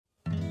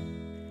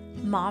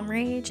Mom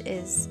rage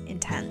is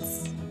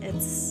intense.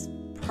 It's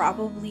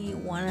probably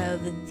one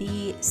of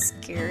the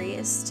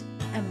scariest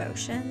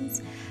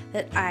emotions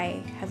that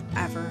I have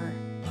ever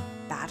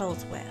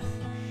battled with.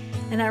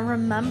 And I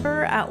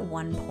remember at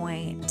one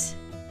point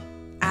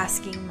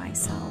asking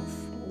myself,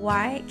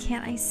 why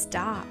can't I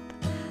stop?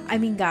 I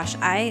mean, gosh,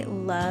 I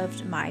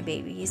loved my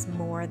babies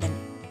more than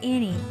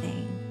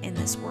anything in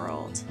this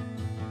world.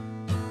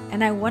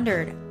 And I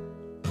wondered,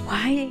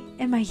 why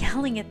am I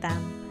yelling at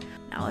them?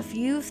 Now, if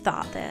you've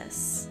thought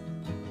this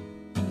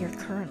and you're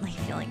currently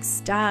feeling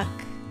stuck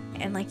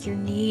and like you're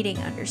needing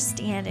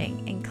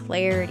understanding and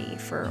clarity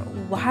for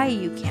why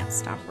you can't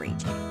stop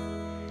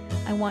raging,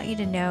 I want you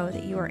to know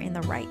that you are in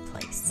the right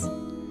place.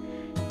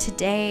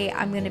 Today,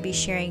 I'm going to be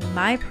sharing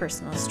my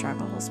personal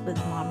struggles with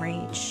mom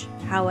rage,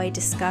 how I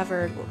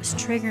discovered what was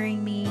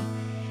triggering me,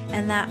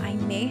 and that I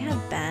may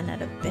have been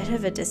at a bit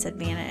of a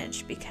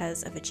disadvantage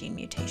because of a gene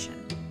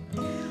mutation.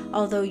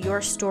 Although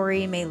your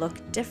story may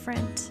look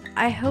different,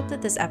 I hope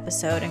that this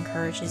episode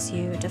encourages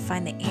you to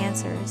find the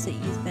answers that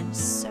you've been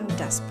so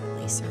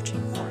desperately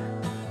searching for.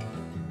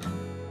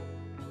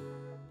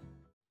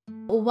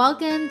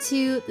 Welcome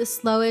to the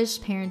Slowish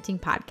Parenting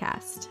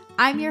Podcast.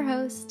 I'm your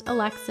host,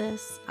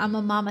 Alexis. I'm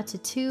a mama to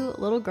 2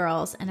 little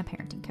girls and a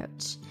parenting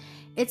coach.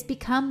 It's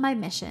become my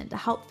mission to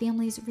help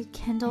families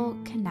rekindle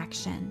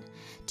connection,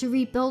 to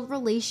rebuild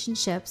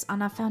relationships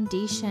on a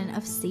foundation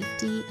of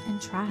safety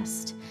and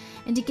trust,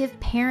 and to give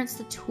parents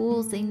the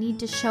tools they need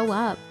to show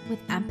up with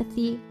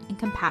empathy and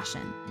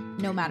compassion,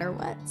 no matter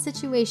what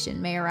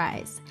situation may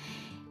arise.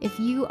 If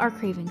you are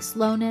craving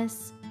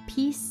slowness,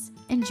 peace,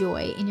 and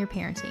joy in your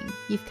parenting,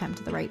 you've come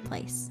to the right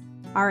place.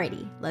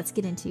 Alrighty, let's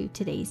get into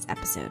today's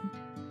episode.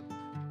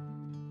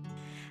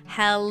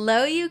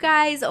 Hello, you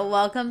guys.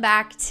 Welcome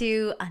back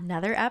to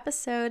another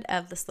episode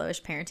of the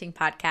Slowish Parenting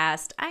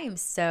Podcast. I am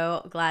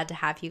so glad to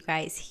have you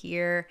guys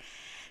here.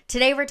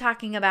 Today, we're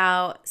talking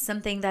about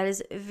something that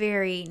is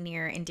very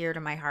near and dear to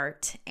my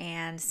heart,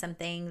 and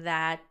something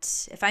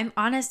that, if I'm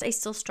honest, I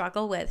still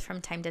struggle with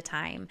from time to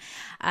time.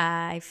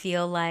 I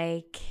feel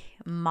like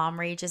mom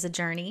rage is a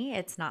journey.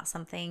 It's not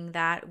something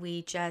that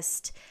we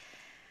just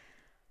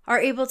are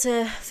able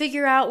to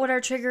figure out what our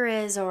trigger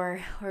is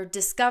or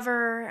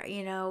discover,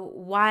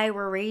 why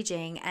we're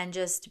raging and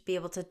just be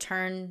able to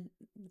turn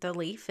the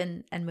leaf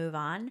and move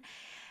on.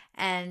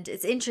 And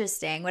it's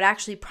interesting. What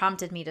actually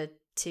prompted me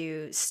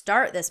to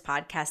start this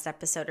podcast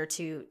episode, or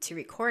to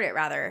record it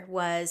rather,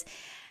 was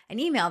an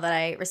email that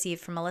I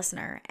received from a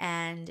listener.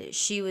 And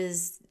she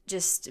was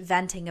just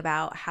venting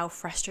about how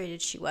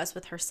frustrated she was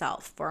with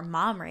herself for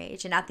mom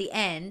rage. And at the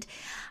end,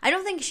 I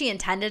don't think she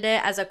intended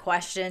it as a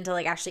question to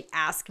actually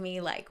ask me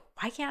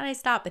why can't I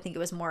stop? I think it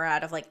was more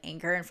out of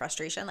anger and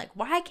frustration,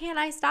 why can't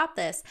I stop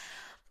this?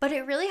 But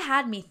it really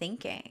had me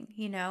thinking,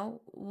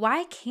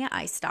 why can't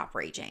I stop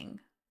raging?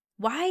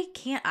 Why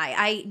can't I?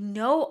 I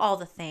know all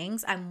the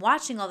things. I'm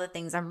watching all the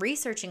things. I'm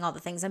researching all the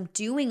things. I'm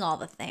doing all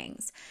the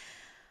things.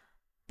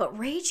 But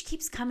rage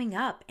keeps coming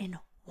up, and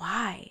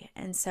why?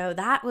 And so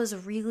that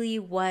was really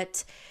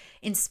what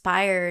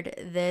inspired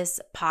this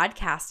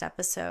podcast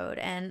episode.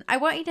 And I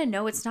want you to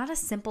know it's not a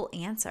simple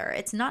answer.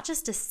 It's not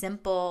just a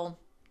simple,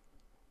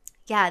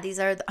 these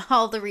are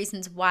all the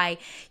reasons why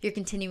you're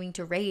continuing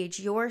to rage.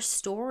 Your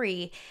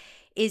story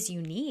is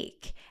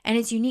unique, and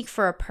it's unique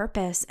for a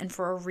purpose and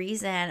for a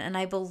reason. And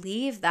I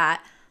believe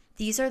that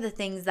these are the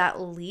things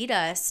that lead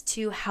us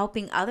to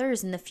helping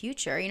others in the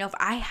future. If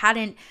I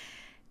hadn't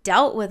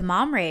dealt with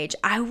mom rage,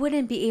 I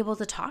wouldn't be able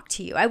to talk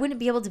to you. I wouldn't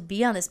be able to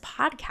be on this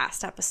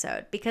podcast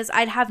episode because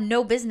I'd have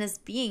no business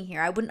being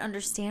here. I wouldn't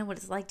understand what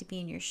it's like to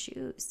be in your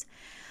shoes.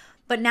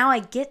 But now I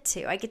get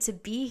to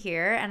be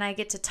here, and I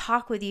get to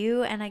talk with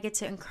you, and I get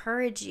to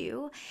encourage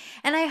you.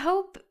 And I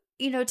hope,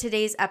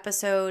 today's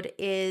episode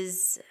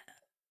is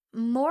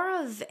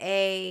more of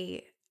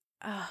a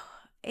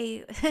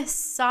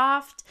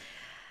soft,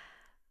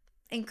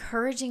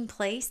 encouraging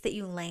place that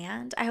you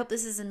land. I hope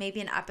this is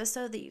maybe an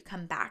episode that you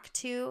come back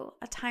to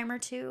a time or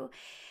two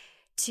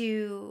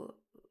to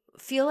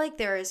feel like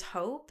there is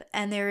hope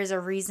and there is a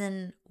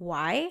reason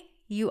why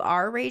you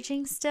are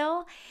raging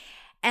still.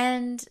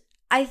 And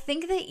I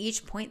think that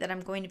each point that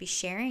I'm going to be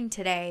sharing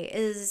today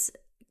is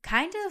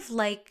kind of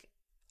like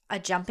a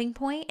jumping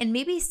point, and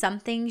maybe some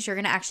things you're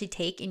going to actually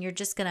take and you're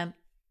just going to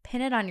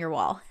pin it on your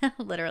wall.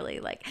 Literally,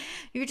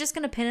 you're just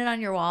going to pin it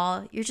on your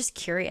wall. You're just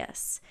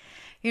curious.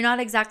 You're not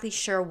exactly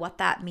sure what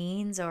that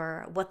means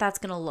or what that's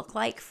going to look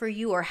like for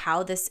you or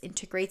how this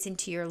integrates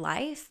into your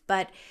life,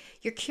 but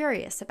you're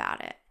curious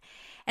about it.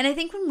 And I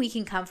think when we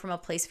can come from a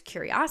place of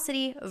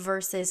curiosity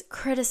versus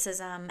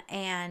criticism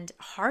and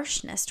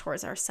harshness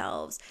towards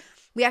ourselves,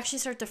 we actually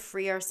start to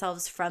free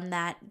ourselves from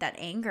that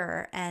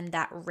anger and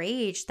that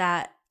rage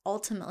that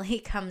ultimately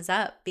comes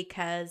up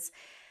because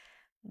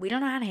we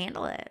don't know how to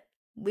handle it.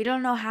 We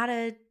don't know how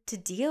to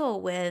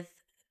deal with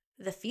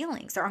the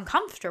feelings. They're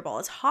uncomfortable.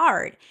 It's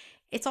hard.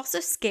 It's also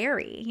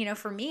scary.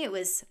 For me, it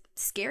was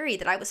scary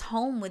that I was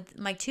home with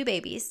my 2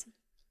 babies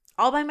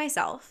all by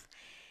myself.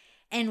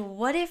 And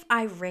what if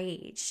I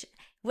rage?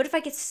 What if I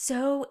get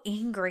so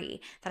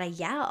angry that I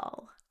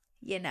yell?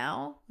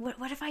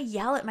 What if I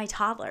yell at my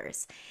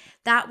toddlers?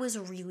 That was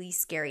a really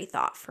scary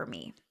thought for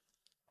me.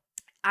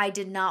 I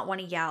did not want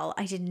to yell.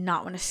 I did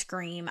not want to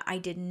scream. I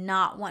did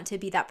not want to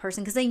be that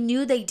person because I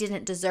knew they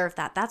didn't deserve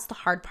that. That's the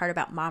hard part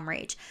about mom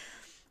rage.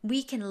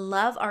 We can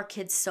love our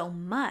kids so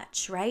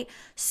much, right?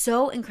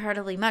 So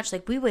incredibly much.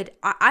 Like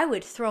I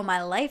would throw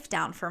my life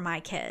down for my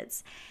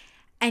kids.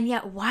 And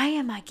yet, why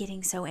am I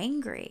getting so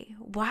angry?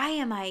 Why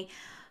am I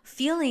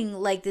feeling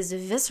like this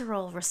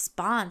visceral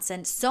response?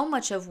 And so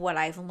much of what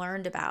I've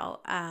learned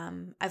about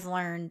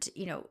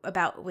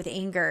with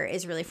anger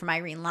is really from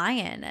Irene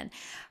Lyon and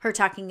her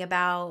talking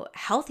about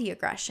healthy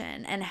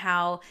aggression and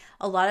how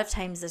a lot of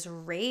times this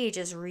rage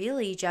is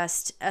really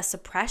just a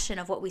suppression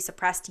of what we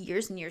suppressed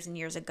years and years and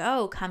years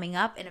ago, coming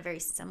up in a very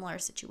similar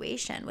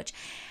situation, which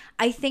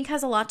I think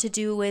has a lot to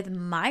do with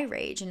my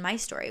rage and my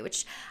story,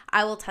 which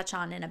I will touch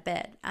on in a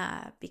bit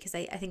because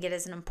I think it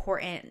is an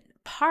important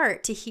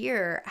part to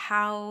hear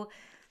how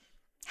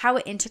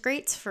it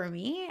integrates for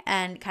me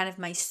and kind of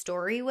my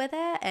story with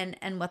it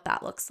and what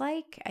that looks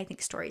like. I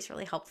think story is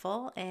really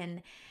helpful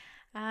in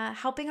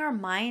helping our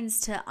minds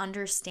to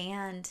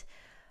understand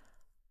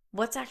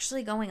what's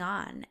actually going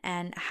on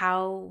and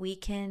how we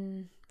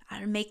can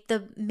make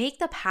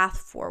the path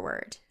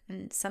forward.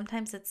 And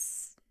sometimes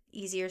it's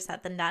easier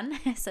said than done.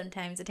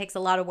 Sometimes it takes a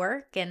lot of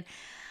work and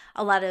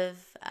a lot of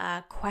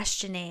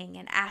questioning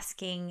and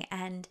asking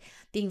and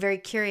being very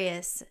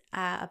curious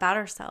about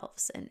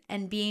ourselves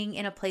and being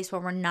in a place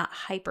where we're not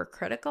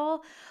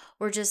hypercritical.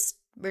 We're just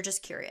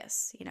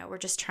curious. We're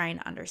just trying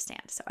to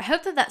understand. So I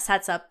hope that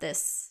sets up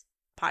this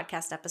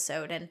podcast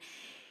episode and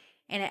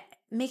it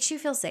makes you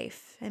feel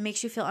safe. It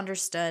makes you feel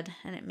understood,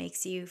 and it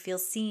makes you feel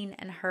seen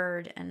and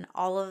heard, and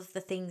all of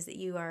the things that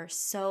you are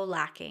so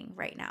lacking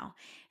right now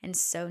and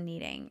so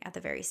needing at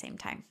the very same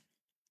time.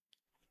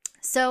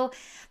 So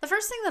the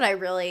first thing that I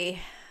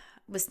really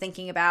was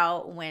thinking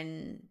about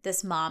when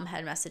this mom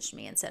had messaged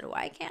me and said,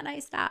 "Why can't I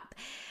stop?"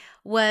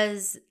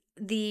 was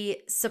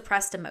the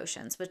suppressed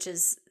emotions, which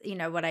is,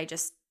 what I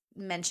just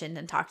mentioned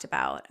and talked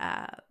about.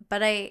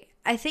 But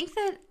I think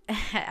that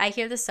I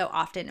hear this so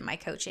often in my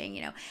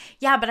coaching,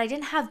 yeah, but I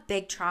didn't have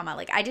big trauma.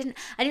 Like I didn't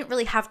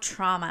really have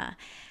trauma.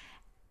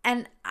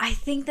 And I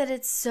think that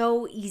it's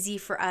so easy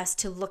for us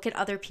to look at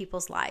other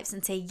people's lives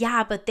and say,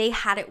 yeah, but they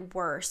had it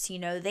worse.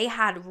 They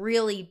had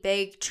really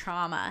big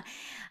trauma.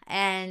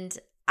 And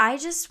I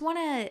just want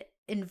to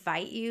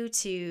invite you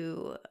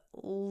to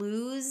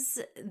lose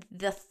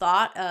the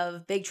thought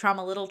of big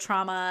trauma, little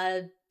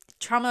trauma.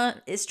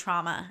 Trauma is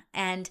trauma,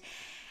 and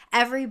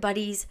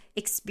everybody's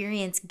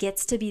experience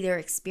gets to be their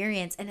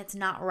experience, and it's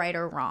not right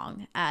or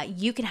wrong.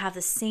 You can have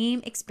the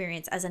same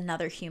experience as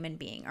another human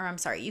being,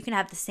 you can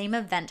have the same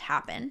event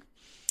happen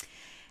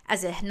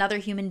as another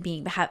human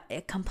being, but have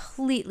a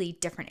completely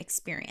different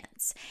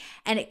experience.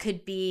 And it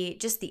could be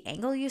just the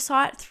angle you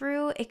saw it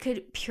through. It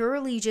could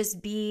purely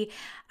just be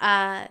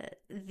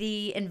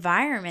the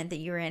environment that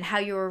you're in, how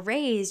you were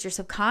raised, your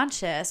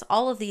subconscious.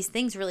 All of these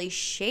things really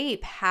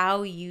shape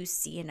how you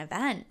see an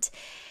event.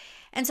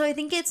 And so I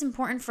think it's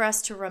important for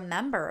us to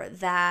remember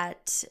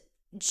that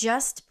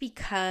just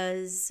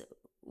because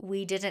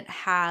we didn't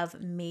have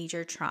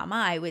major trauma,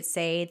 I would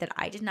say that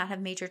I did not have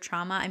major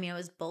trauma. I mean, I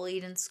was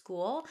bullied in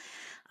school,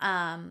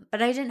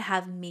 but I didn't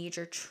have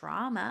major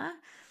trauma.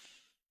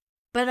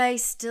 But I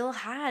still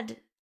had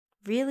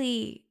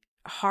really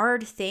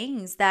hard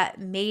things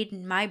that made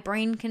my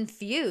brain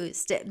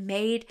confused. It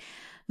made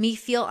me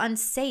feel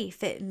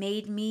unsafe. It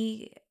made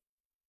me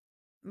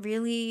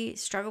really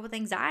struggle with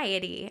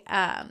anxiety.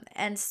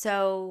 And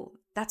so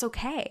that's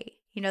okay.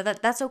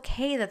 That's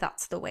okay that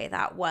that's the way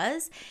that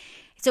was.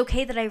 It's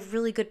okay that I have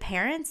really good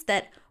parents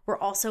that were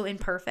also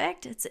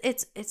imperfect.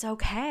 It's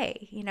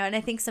okay, and I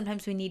think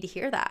sometimes we need to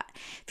hear that.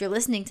 If you're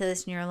listening to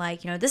this and you're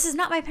like, this is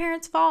not my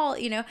parents' fault,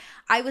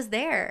 I was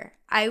there.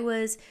 I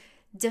was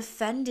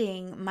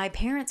defending my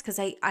parents because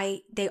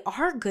they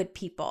are good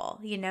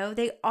people,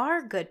 they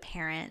are good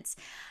parents.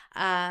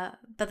 But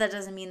that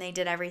doesn't mean they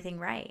did everything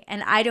right.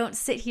 And I don't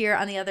sit here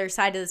on the other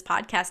side of this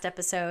podcast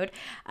episode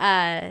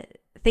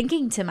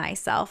thinking to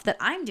myself that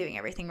I'm doing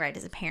everything right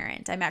as a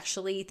parent. I'm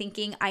actually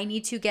thinking I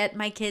need to get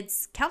my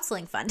kids'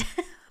 counseling fund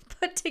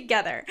put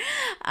together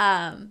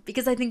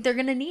because I think they're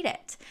going to need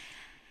it.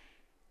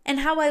 And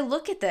how I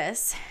look at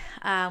this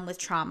with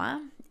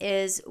trauma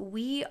is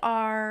we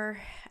are,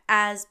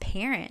 as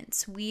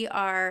parents, we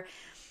are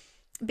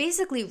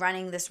basically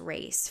running this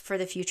race for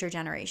the future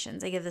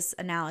generations. I give this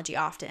analogy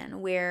often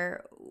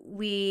where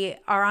we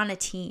are on a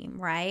team,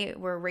 right?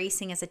 We're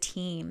racing as a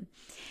team.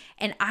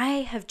 And I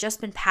have just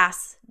been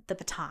passed the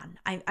baton.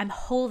 I'm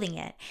holding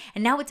it.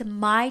 And now it's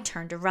my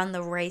turn to run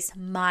the race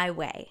my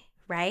way,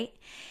 right?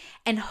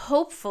 And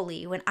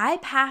hopefully when I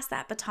pass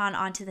that baton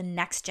on to the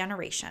next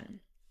generation,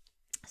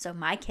 so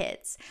my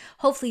kids,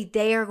 hopefully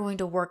they are going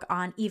to work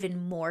on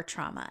even more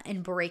trauma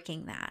and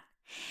breaking that.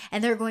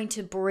 And they're going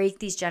to break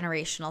these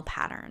generational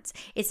patterns.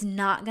 It's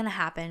not going to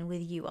happen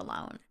with you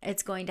alone.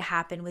 It's going to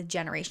happen with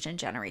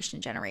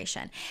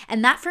generation.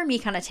 And that for me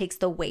kind of takes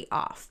the weight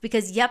off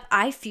because, yep,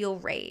 I feel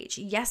rage.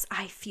 Yes,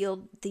 I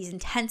feel these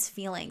intense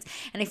feelings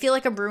and I feel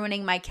like I'm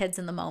ruining my kids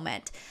in the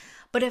moment.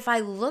 But if I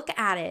look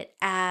at it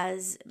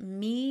as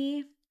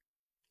me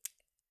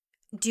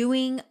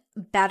doing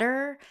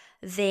better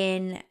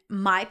than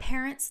my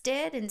parents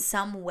did in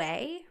some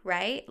way,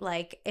 right?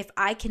 Like if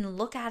I can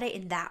look at it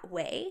in that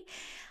way,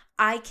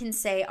 I can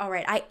say, all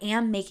right, I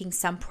am making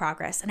some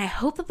progress. And I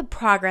hope that the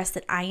progress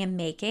that I am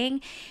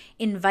making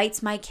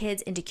invites my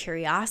kids into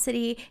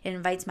curiosity, it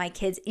invites my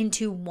kids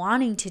into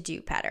wanting to do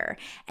better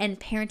and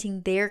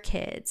parenting their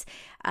kids,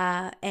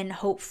 and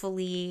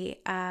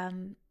hopefully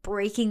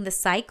breaking the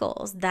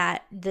cycles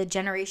that the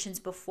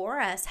generations before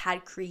us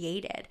had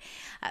created.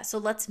 So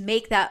let's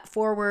make that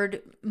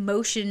forward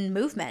motion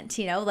movement.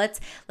 Let's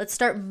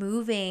start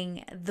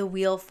moving the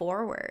wheel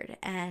forward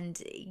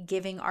and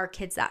giving our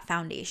kids that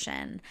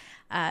foundation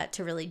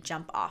to really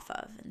jump off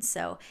of. And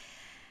so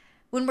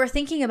when we're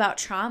thinking about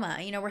trauma,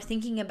 we're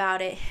thinking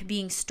about it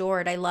being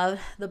stored. I love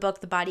the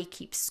book, The Body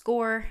Keeps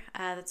Score.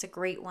 That's a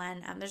great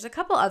one. There's a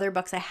couple other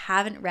books I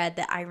haven't read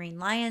that Irene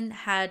Lyon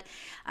had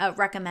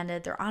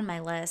recommended. They're on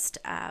my list.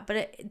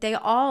 But they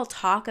all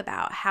talk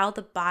about how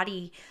the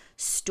body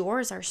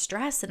stores our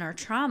stress and our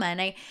trauma.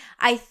 And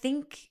I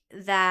think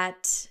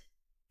that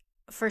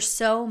for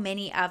so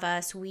many of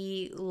us,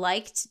 we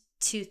liked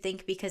to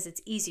think, because it's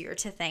easier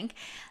to think,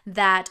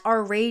 that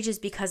our rage is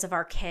because of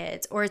our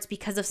kids or it's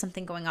because of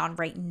something going on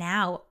right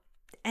now.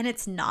 And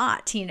it's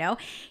not,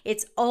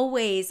 it's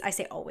always, I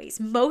say always,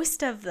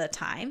 most of the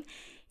time,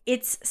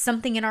 it's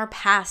something in our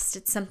past.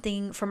 It's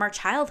something from our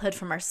childhood,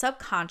 from our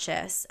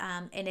subconscious.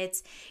 And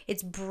it's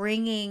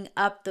bringing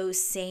up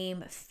those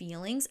same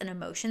feelings and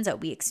emotions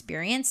that we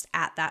experienced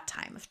at that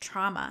time of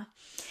trauma.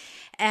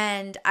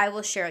 And I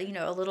will share,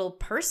 a little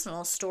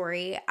personal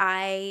story.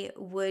 I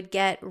would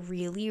get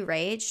really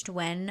raged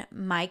when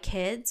my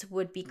kids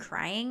would be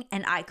crying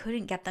and I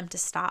couldn't get them to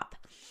stop.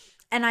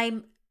 And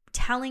I'm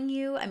telling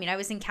you, I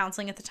was in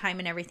counseling at the time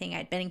and everything.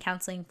 I'd been in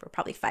counseling for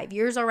probably 5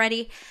 years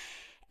already.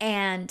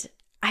 And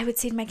I would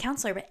say to my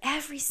counselor, but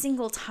every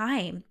single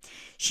time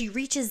she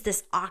reaches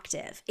this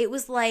octave, it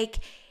was like,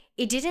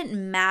 it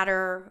didn't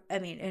matter.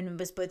 And it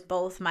was with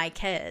both my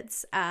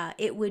kids.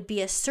 It would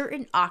be a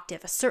certain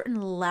octave, a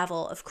certain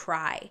level of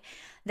cry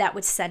that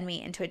would send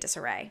me into a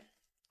disarray.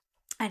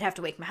 I'd have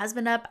to wake my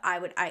husband up.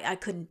 I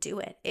couldn't do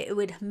it. It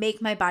would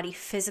make my body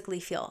physically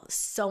feel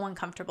so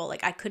uncomfortable.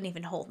 Like I couldn't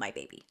even hold my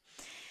baby.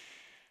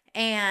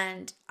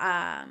 And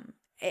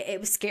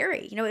it was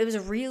scary. It was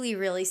really,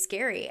 really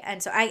scary.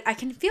 And so I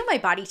can feel my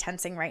body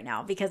tensing right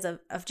now because of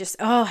just,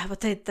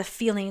 what the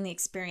feeling and the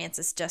experience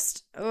is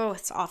just,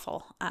 it's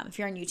awful. If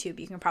you're on YouTube,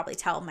 you can probably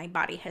tell my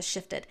body has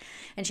shifted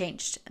and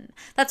changed. And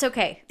that's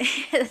okay.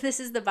 This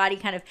is the body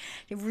kind of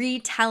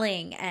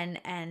retelling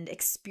and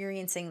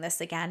experiencing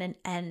this again.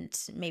 And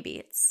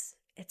maybe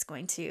it's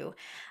going to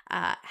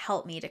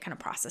help me to kind of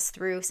process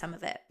through some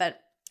of it.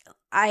 But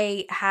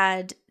I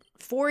had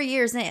 4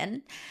 years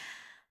in,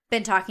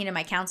 been talking to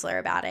my counselor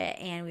about it,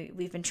 and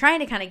we've been trying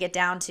to kind of get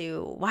down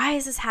to why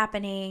is this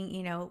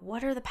happening?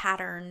 What are the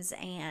patterns?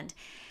 And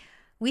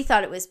we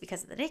thought it was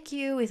because of the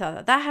NICU. We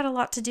thought that had a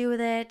lot to do with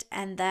it.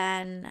 And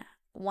then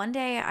one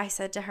day I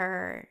said to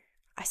her,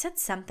 I said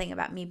something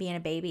about me being a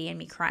baby and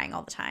me crying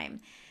all the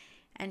time.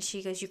 And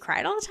she goes, "You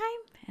cried all the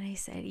time?" And I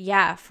said,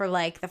 "Yeah, for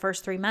like the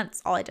first 3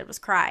 months, all I did was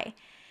cry."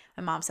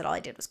 My mom said all I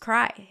did was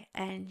cry.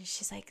 And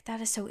she's like, "That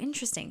is so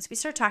interesting." So we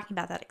started talking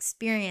about that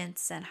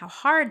experience and how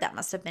hard that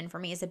must have been for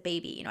me as a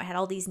baby. I had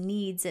all these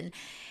needs and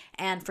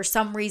for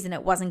some reason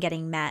it wasn't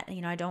getting met.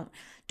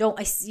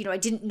 I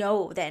didn't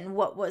know then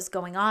what was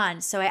going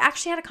on. So I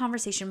actually had a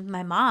conversation with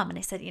my mom and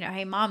I said,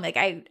 "Hey mom, like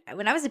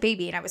when I was a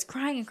baby and I was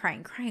crying and crying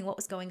and crying, what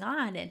was going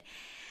on?" And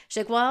she's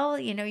like, "Well,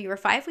 you were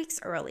 5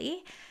 weeks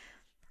early.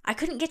 I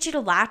couldn't get you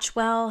to latch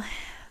well.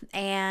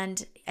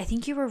 And I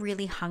think you were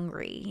really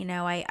hungry.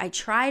 I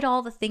tried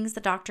all the things the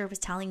doctor was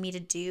telling me to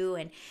do,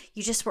 and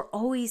you just were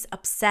always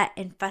upset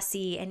and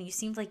fussy, and you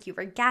seemed like you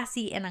were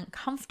gassy and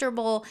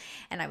uncomfortable,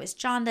 and I was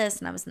jaundiced,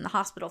 and I was in the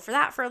hospital for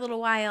that for a little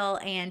while,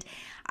 and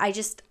I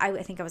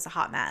think I was a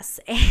hot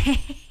mess."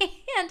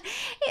 And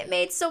it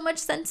made so much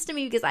sense to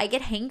me because I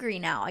get hangry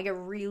now. I get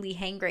really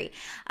hangry.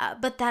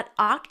 But that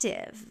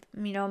octave,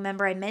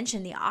 remember I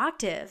mentioned the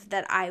octave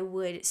that I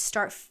would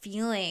start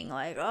feeling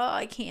like,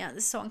 I can't,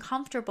 this is so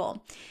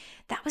uncomfortable.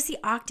 That was the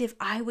octave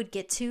I would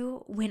get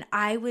to when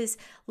I was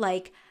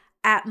like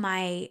at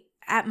my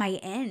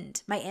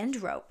end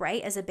rope,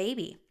 right? As a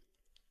baby.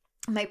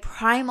 My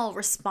primal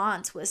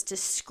response was to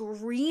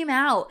scream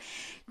out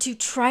to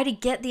try to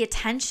get the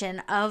attention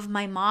of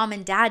my mom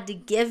and dad to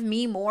give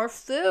me more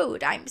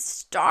food. I'm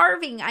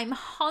starving. I'm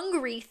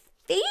hungry.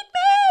 Feed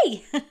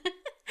me.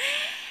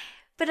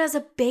 But as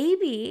a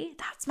baby,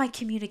 that's my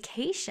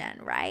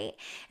communication, right?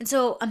 And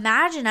so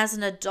imagine as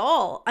an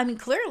adult, I mean,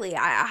 clearly,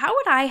 how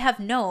would I have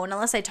known,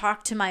 unless I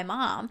talked to my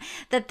mom,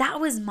 that that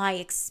was my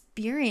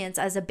experience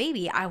as a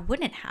baby? I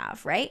wouldn't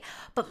have, right?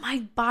 But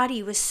my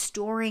body was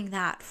storing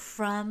that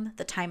from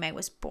the time I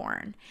was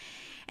born.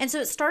 And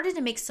so it started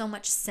to make so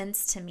much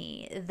sense to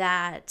me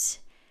that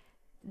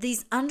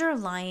these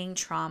underlying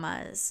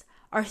traumas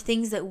are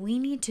things that we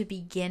need to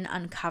begin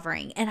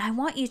uncovering. And I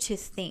want you to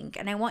think,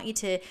 and I want you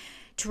to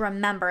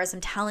remember as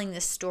I'm telling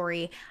this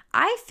story,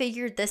 I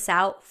figured this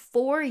out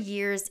 4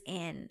 years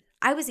in.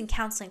 I was in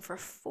counseling for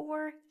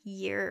 4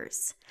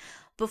 years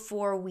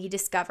before we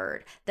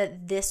discovered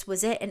that this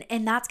was it.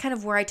 And that's kind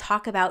of where I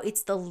talk about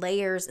it's the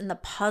layers and the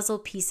puzzle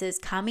pieces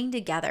coming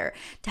together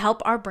to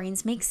help our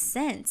brains make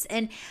sense.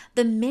 And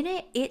the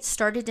minute it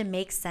started to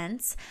make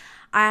sense,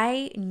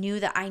 I knew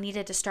that I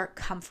needed to start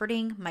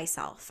comforting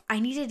myself. I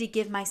needed to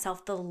give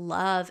myself the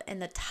love and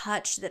the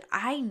touch that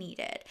I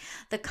needed,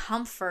 the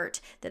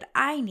comfort that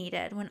I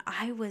needed when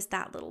I was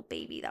that little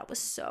baby that was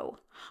so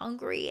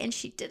hungry and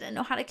she didn't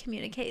know how to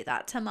communicate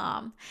that to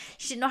mom.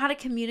 She didn't know how to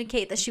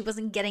communicate that she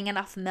wasn't getting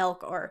enough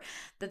milk, or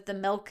that the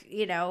milk,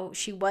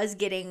 she was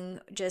getting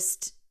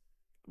just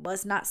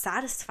was not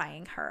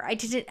satisfying her. I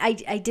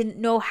didn't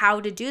know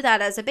how to do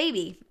that as a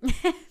baby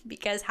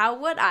because how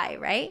would I,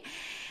 right?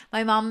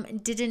 My mom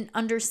didn't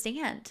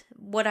understand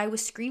what I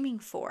was screaming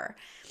for.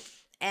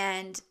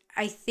 And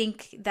I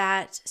think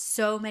that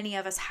so many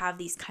of us have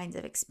these kinds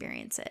of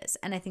experiences.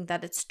 And I think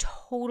that it's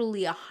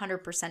totally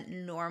 100%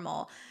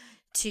 normal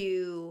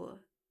to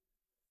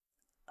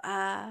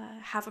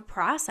have a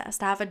process,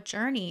 to have a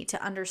journey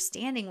to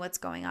understanding what's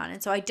going on.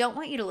 And so I don't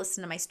want you to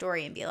listen to my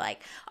story and be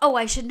like, oh,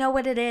 I should know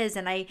what it is.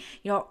 And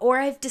or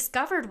I've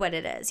discovered what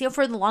it is.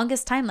 For the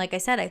longest time, like I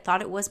said, I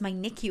thought it was my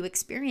NICU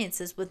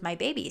experiences with my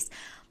babies,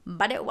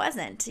 but it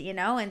wasn't,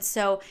 And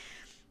so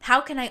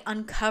how can I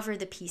uncover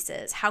the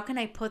pieces? How can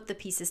I put the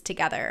pieces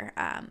together?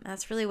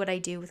 That's really what I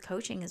do with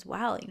coaching as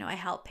well. I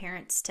help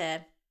parents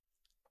to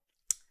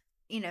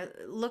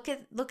look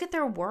at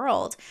their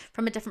world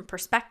from a different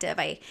perspective.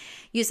 I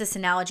use this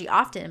analogy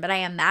often, but I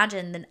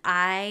imagine that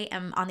I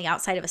am on the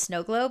outside of a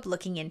snow globe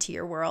looking into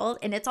your world,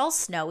 and it's all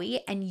snowy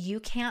and you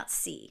can't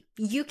see.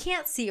 You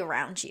can't see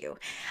around you.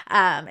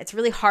 It's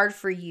really hard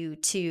for you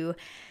to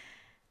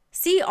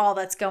see all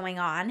that's going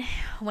on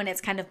when it's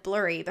kind of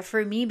blurry. But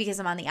for me, because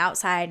I'm on the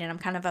outside and I'm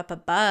kind of up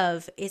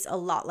above, it's a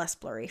lot less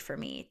blurry for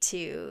me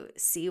to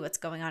see what's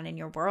going on in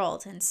your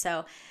world. And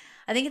so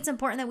I think it's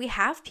important that we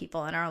have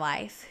people in our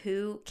life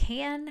who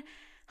can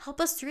help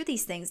us through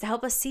these things, to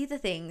help us see the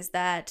things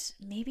that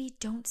maybe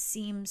don't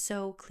seem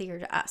so clear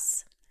to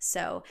us.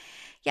 So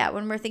yeah,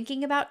 when we're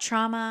thinking about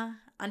trauma,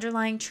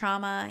 underlying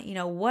trauma,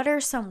 what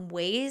are some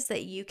ways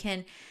that you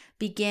can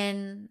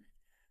begin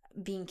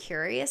being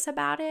curious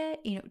about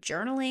it?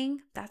 Journaling,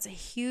 that's a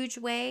huge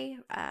way,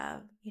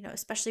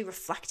 especially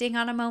reflecting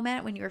on a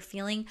moment when you're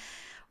feeling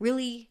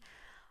really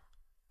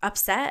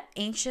upset,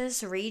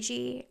 anxious,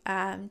 ragey.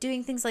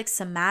 Doing things like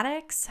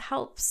somatics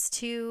helps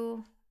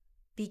to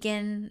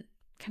begin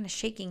kind of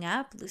shaking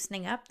up,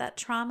 loosening up that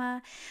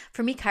trauma.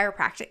 For me,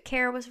 chiropractic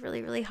care was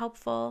really, really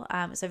helpful.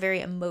 It's a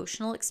very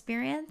emotional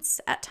experience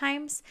at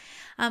times.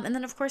 And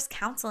then, of course,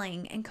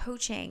 counseling and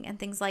coaching and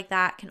things like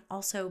that can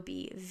also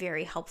be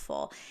very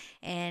helpful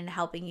in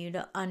helping you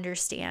to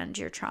understand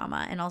your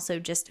trauma and also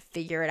just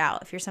figure it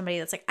out. If you're somebody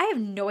that's like, I have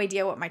no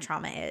idea what my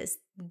trauma is,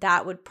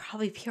 that would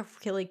probably be a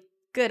really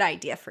good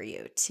idea for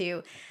you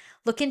to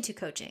look into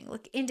coaching,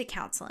 look into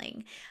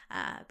counseling,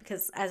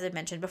 because as I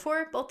mentioned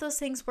before, both those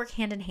things work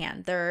hand in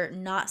hand. They're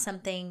not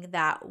something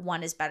that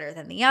one is better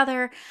than the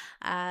other.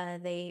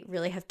 They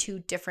really have two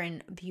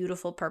different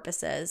beautiful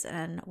purposes,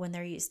 and when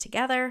they're used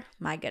together,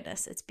 my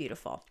goodness, it's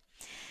beautiful.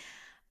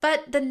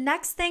 But the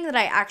next thing that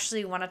I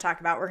actually want to talk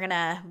about, we're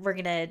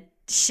gonna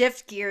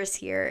shift gears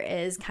here,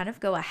 is kind of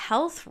go a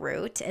health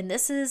route. And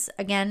this is,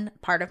 again,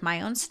 part of my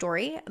own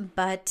story,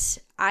 but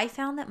I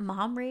found that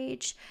mom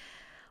rage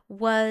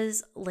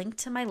was linked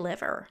to my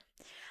liver.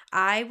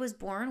 I was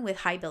born with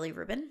high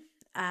bilirubin.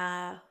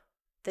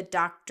 The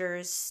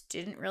doctors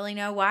didn't really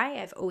know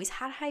why. I've always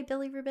had high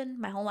bilirubin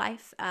my whole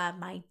life.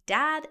 My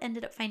dad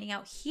ended up finding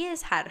out he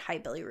has had high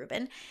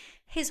bilirubin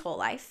his whole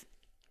life.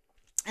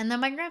 And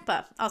then my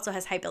grandpa also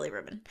has high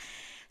bilirubin.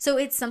 So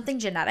it's something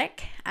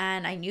genetic,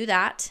 and I knew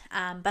that.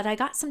 But I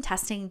got some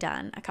testing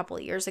done a couple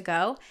of years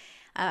ago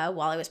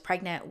while I was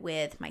pregnant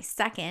with my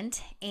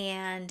second,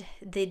 and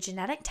the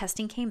genetic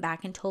testing came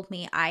back and told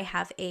me I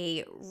have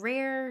a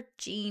rare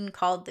gene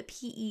called the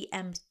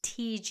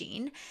PEMT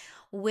gene,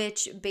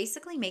 which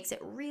basically makes it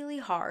really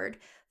hard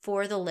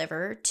for the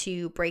liver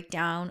to break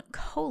down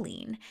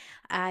choline.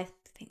 I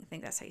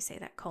think that's how you say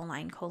that,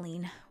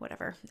 choline,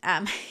 whatever.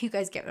 You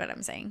guys get what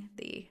I'm saying.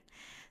 The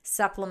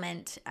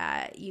supplement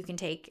you can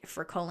take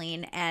for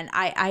choline, and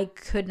I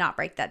could not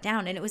break that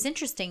down. And it was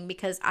interesting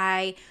because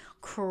I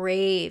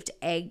craved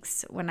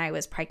eggs when I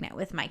was pregnant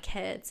with my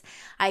kids.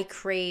 I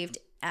craved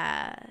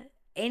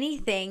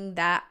anything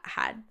that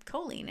had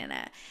choline in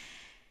it.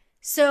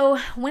 So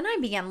when I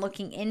began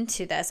looking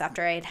into this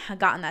after I had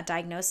gotten that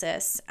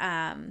diagnosis, or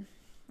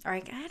I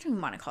don't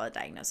even want to call it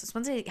diagnosis.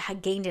 Once I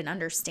had gained an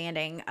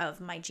understanding of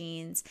my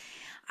genes,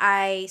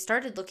 I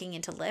started looking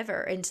into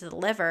the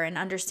liver and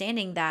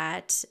understanding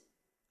that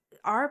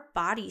our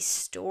body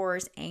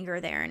stores anger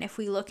there. And if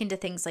we look into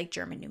things like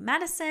German New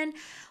Medicine,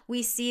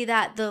 we see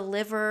that the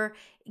liver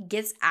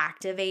gets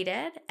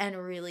activated and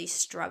really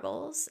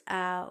struggles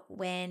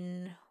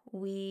when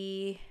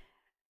we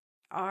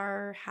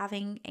are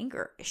having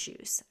anger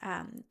issues.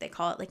 They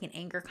call it like an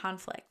anger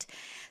conflict.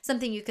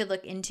 Something you could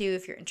look into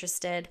if you're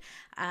interested.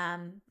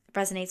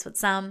 Resonates with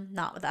some,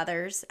 not with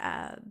others.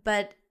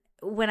 But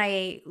when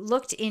I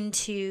looked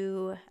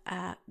into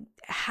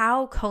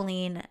how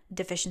choline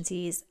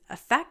deficiencies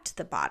affect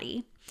the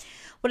body,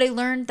 what I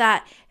learned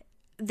that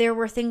there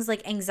were things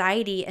like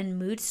anxiety and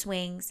mood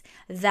swings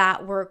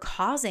that were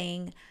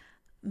causing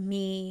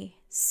me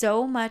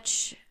so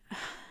much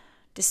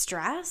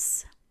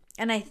distress.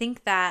 And I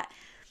think that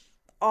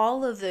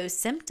all of those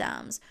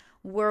symptoms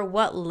were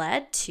what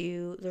led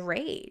to the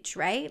rage,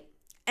 right?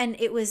 And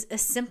it was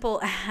as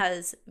simple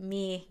as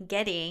me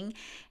getting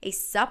a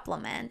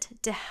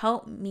supplement to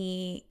help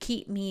me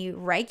keep me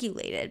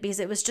regulated, because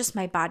it was just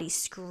my body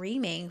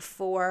screaming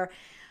for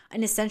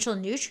an essential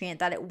nutrient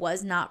that it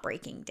was not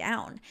breaking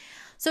down.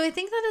 So I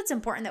think that it's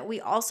important that we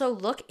also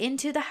look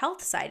into the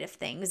health side of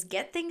things,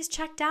 get things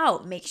checked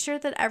out, make sure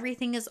that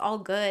everything is all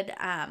good.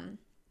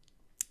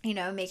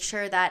 Make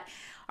sure that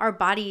our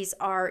bodies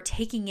are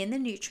taking in the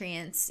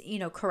nutrients,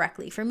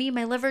 correctly. For me,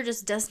 my liver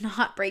just does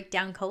not break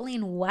down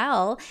choline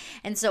well.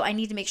 And so I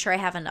need to make sure I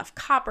have enough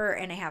copper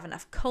and I have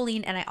enough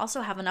choline, and I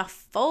also have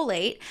enough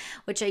folate,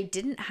 which I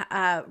didn't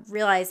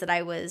realize that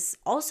I was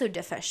also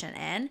deficient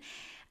in.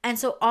 And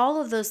so all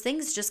of those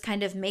things just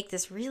kind of make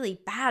this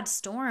really bad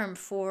storm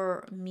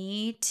for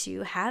me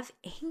to have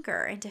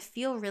anger and to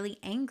feel really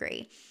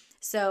angry.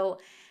 So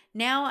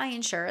now I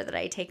ensure that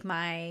I take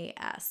my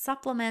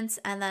supplements,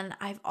 and then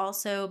I've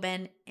also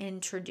been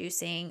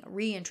reintroducing,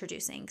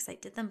 because I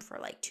did them for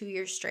like 2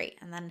 years straight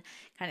and then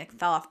kind of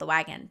fell off the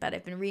wagon, but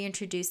I've been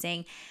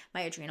reintroducing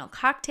my adrenal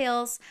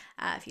cocktails.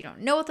 If you don't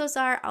know what those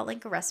are, I'll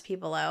link a recipe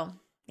below.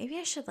 Maybe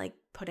I should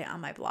put it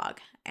on my blog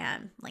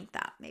and link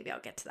that. Maybe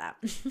I'll get to that.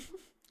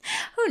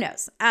 Who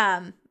knows?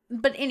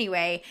 But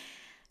anyway,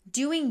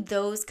 doing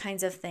those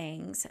kinds of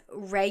things,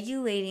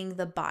 regulating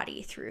the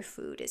body through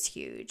food is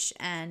huge.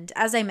 And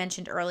as I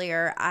mentioned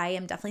earlier, I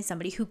am definitely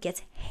somebody who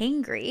gets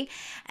hangry.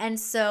 And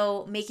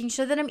so making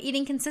sure that I'm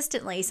eating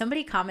consistently.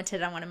 Somebody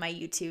commented on one of my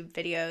YouTube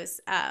videos.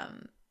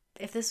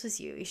 If this was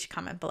you should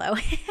comment below.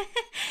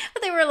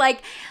 But they were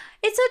like,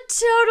 it's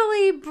a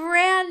totally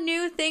brand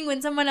new thing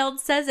when someone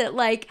else says it,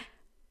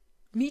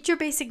 meet your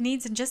basic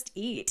needs and just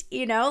eat,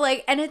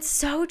 and it's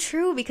so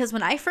true, because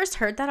when I first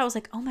heard that, I was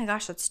like, oh my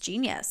gosh, that's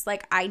genius.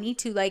 I need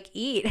to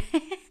eat.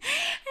 And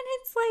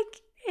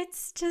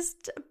it's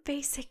just a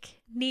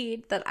basic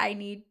need that I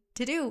need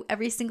to do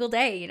every single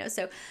day,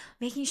 so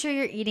making sure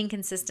you're eating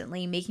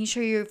consistently, making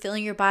sure you're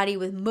filling your body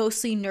with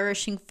mostly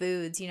nourishing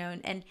foods,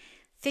 and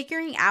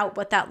figuring out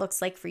what that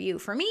looks like for you.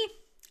 For me,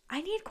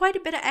 I need quite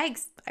a bit of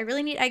eggs. I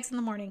really need eggs in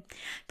the morning.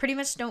 Pretty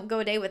much don't go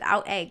a day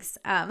without eggs,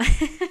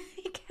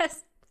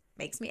 because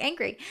makes me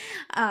angry.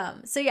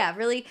 So yeah,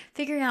 really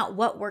figuring out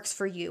what works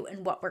for you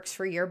and what works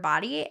for your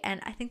body.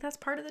 And I think that's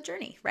part of the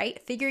journey, right?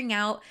 Figuring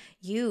out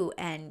you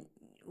and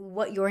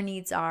what your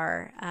needs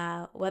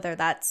are, whether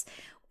that's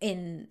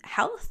in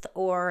health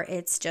or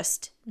it's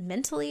just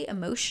mentally,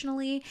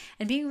 emotionally,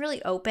 and being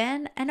really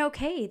open and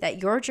okay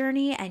that your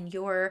journey and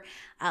your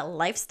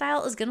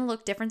lifestyle is going to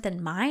look different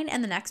than mine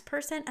and the next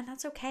person. And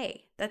that's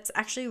okay. That's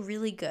actually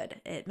really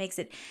good. It makes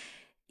it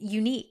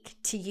unique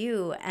to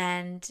you.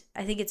 And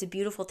I think it's a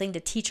beautiful thing to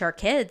teach our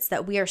kids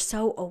that we are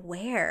so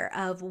aware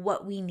of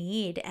what we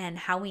need and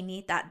how we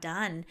need that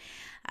done.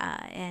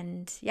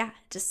 And yeah,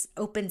 it just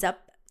opens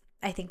up,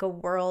 I think, a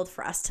world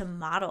for us to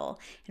model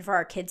and for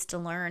our kids to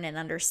learn and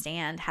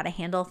understand how to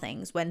handle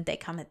things when they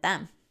come at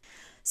them.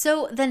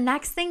 So the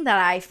next thing that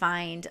I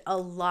find a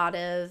lot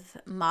of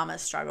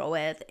mamas struggle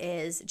with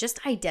is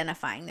just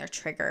identifying their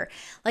trigger.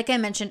 Like I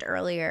mentioned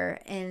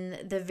earlier, in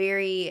the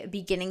very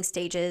beginning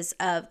stages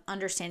of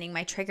understanding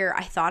my trigger,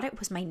 I thought it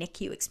was my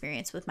NICU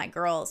experience with my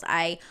girls.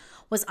 I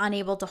was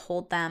unable to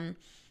hold them,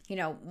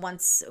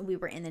 once we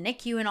were in the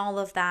NICU and all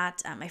of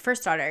that. My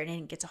first daughter, I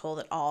didn't get to hold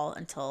at all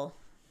until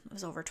it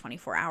was over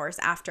 24 hours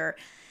after.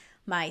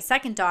 My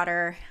second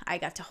daughter, I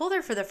got to hold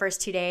her for the first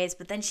 2 days,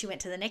 but then she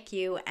went to the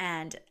NICU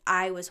and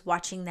I was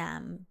watching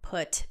them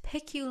put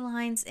PICU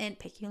lines in.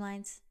 PIC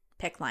lines?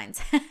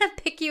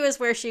 PICU is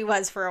where she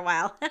was for a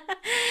while.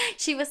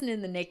 She wasn't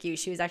in the NICU.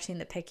 She was actually in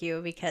the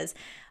PICU because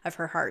of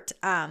her heart.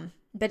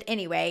 But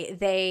anyway,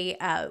 they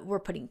were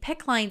putting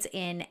PIC lines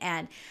in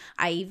and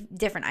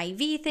different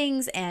IV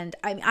things. And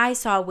I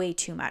saw way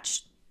too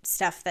much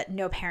stuff that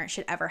no parent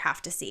should ever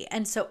have to see.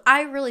 And so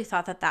I really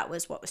thought that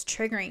was what was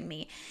triggering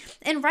me.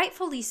 And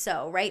rightfully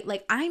so, right?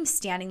 I'm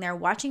standing there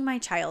watching my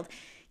child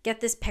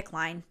get this PIC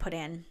line put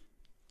in.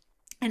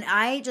 And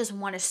I just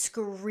want to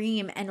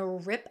scream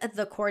and rip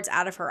the cords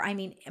out of her. I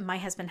mean, my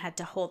husband had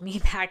to hold me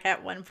back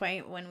at one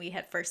point when we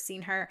had first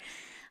seen her,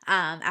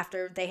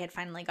 after they had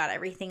finally got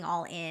everything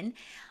all in.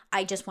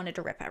 I just wanted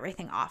to rip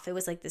everything off. It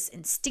was like this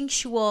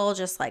instinctual,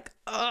 just like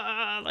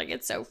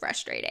it's so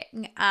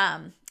frustrating.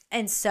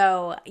 And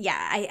so,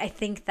 yeah, I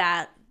think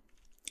that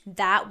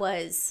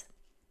was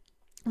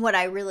what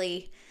I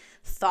really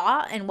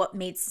thought, and what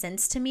made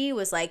sense to me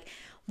was like,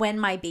 when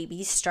my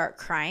babies start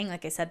crying,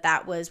 like I said,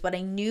 that was what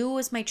I knew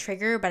was my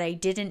trigger, but I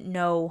didn't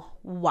know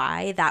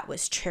why that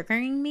was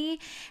triggering me.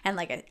 And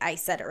like I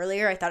said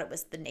earlier, I thought it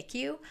was the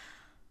NICU.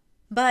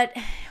 But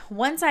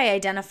once I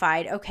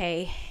identified,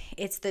 okay,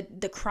 it's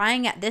the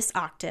crying at this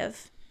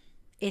octave,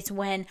 it's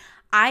when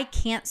I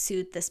can't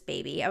soothe this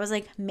baby. I was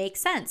like, makes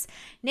sense.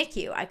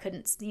 NICU, I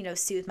couldn't,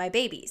 soothe my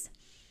babies.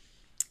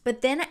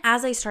 But then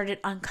as I started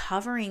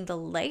uncovering the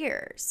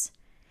layers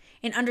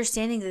and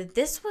understanding that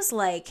this was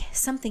like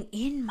something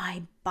in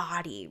my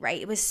body,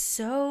 right? It was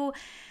so,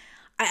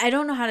 I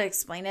don't know how to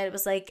explain it. It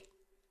was like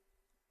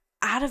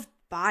out of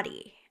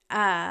body.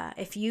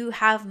 If you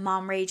have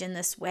mom rage in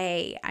this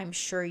way, I'm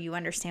sure you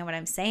understand what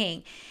I'm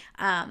saying.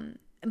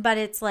 But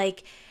it's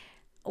like,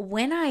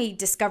 when I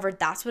discovered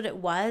that's what it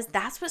was,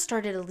 that's what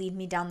started to lead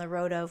me down the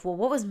road of, well,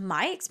 what was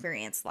my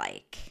experience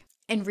like?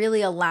 And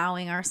really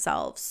allowing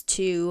ourselves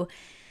to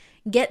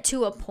get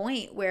to a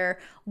point where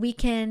we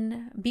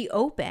can be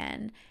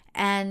open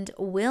and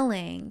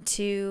willing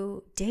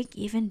to dig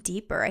even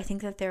deeper. I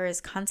think that there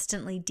is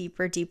constantly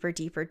deeper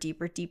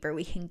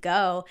we can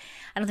go.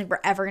 I don't think we're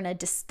ever going to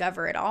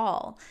discover it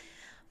all.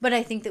 But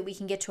I think that we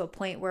can get to a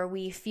point where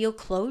we feel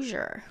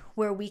closure,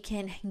 where we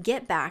can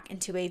get back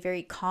into a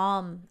very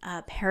calm,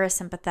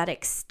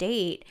 parasympathetic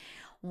state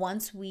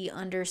once we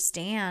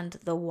understand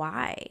the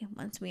why,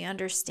 once we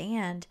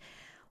understand,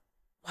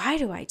 why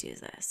do I do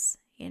this,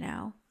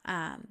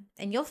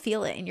 and you'll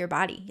feel it in your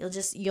body.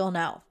 You'll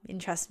know.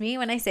 And trust me,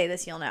 when I say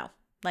this, you'll know.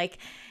 Like,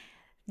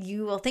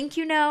 you will think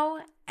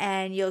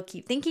and you'll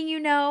keep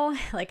thinking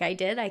like I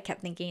did. I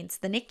kept thinking it's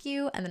the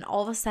NICU. And then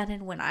all of a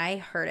sudden, when I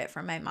heard it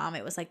from my mom,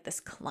 it was like this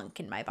clunk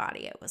in my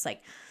body. It was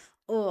like,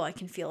 oh, I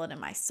can feel it in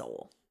my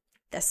soul.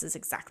 This is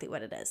exactly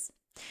what it is.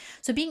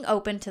 So being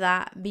open to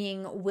that,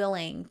 being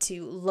willing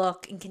to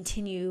look and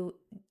continue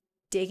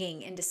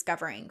digging and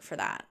discovering for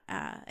that,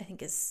 I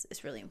think is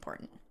really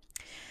important.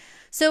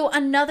 So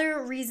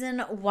another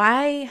reason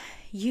why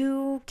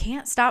you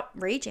can't stop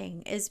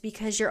raging is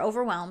because you're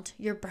overwhelmed,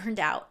 you're burned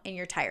out, and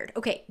you're tired.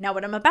 Okay, now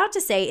what I'm about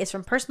to say is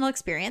from personal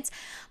experience,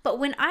 but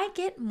when I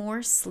get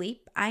more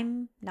sleep,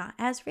 I'm not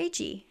as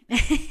ragey.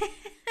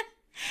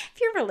 If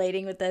you're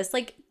relating with this,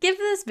 like, give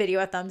this video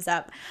a thumbs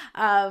up.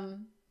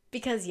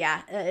 Because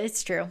yeah,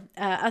 it's true.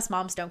 Us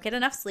moms don't get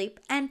enough sleep.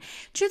 And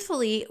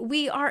truthfully,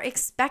 we are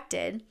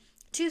expected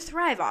to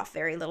thrive off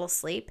very little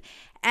sleep.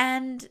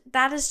 And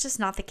that is just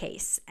not the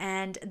case.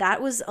 And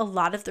that was a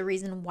lot of the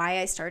reason why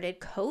I started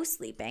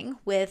co-sleeping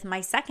with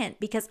my second,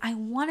 because I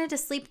wanted to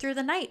sleep through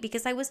the night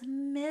because I was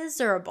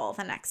miserable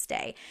the next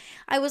day.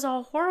 I was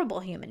a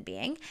horrible human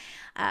being.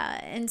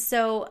 And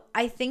so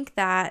I think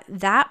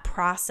that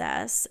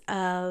process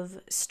of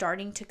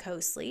starting to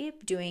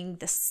co-sleep, doing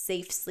the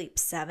Safe Sleep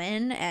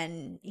 7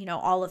 and,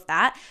 all of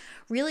that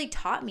really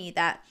taught me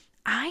that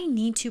I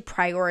need to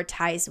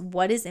prioritize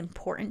what is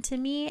important to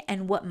me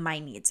and what my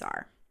needs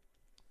are.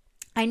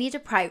 I need to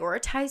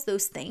prioritize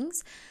those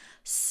things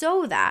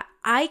so that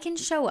I can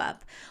show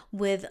up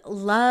with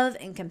love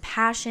and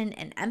compassion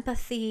and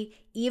empathy,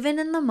 even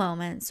in the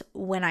moments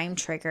when I'm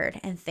triggered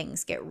and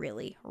things get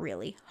really,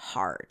 really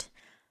hard.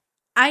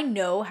 I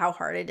know how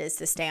hard it is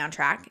to stay on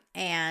track.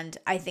 And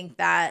I think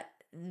that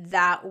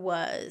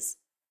was,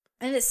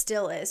 and it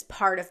still is,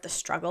 part of the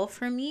struggle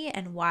for me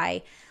and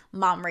why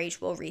mom rage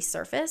will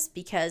resurface,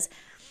 because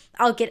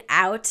I'll get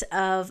out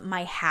of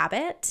my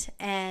habit.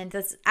 And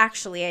that's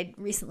actually, I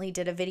recently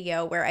did a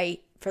video where I,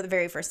 for the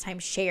very first time,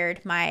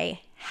 shared my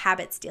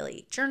habits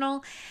daily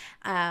journal.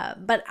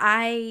 But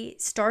I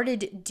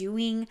started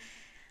doing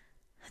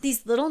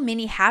these little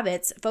mini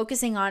habits,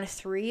 focusing on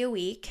 3 a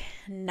week,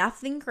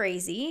 nothing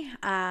crazy,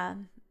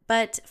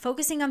 but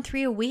focusing on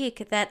 3 a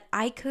week that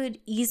I could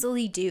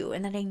easily do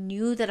and that I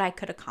knew that I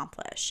could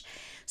accomplish.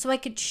 So I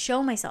could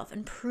show myself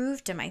and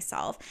prove to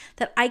myself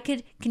that I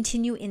could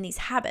continue in these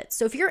habits.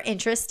 So if you're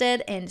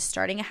interested in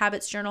starting a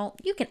habits journal,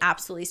 you can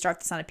absolutely start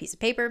this on a piece of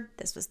paper.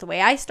 This was the way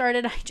I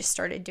started. I just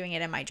started doing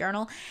it in my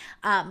journal.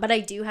 But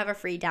I do have a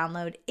free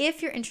download.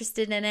 If you're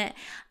interested in it,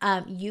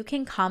 you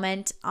can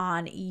comment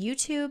on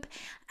YouTube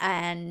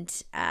and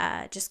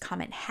just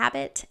comment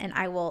habit, and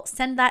I will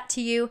send that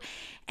to you.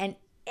 And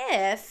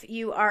if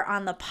you are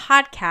on the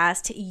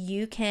podcast,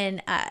 you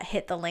can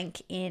hit the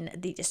link in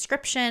the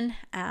description.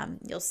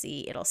 You'll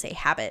see it'll say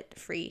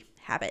free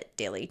habit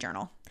daily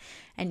journal,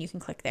 and you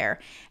can click there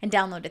and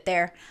download it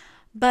there.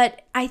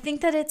 But I think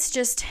that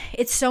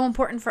it's so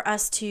important for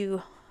us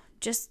to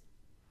just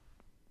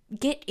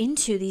get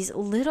into these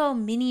little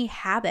mini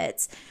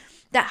habits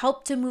that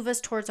help to move us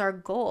towards our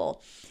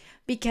goal.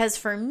 Because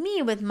for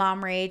me with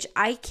mom rage,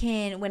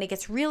 when it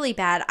gets really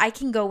bad, I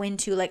can go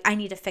into like, I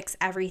need to fix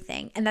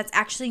everything. And that's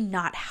actually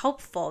not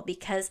helpful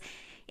because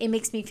it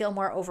makes me feel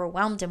more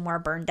overwhelmed and more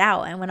burned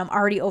out. And when I'm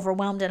already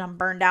overwhelmed and I'm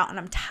burned out and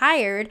I'm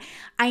tired,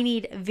 I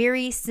need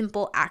very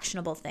simple,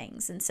 actionable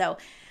things. And so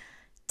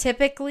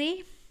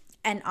typically,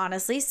 and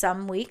honestly,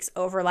 some weeks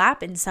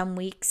overlap and some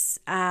weeks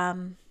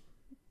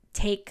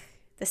take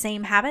the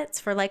same habits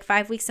for like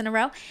 5 weeks in a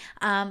row.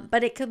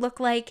 But it could look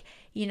like,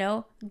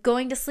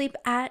 going to sleep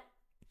at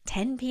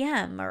 10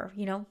 p.m. or,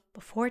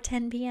 before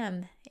 10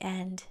 p.m.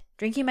 and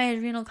drinking my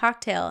adrenal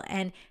cocktail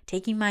and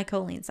taking my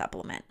choline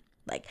supplement.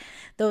 Like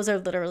those are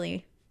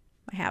literally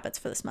my habits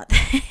for this month.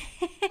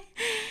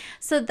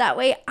 So that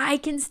way I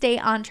can stay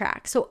on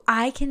track. So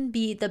I can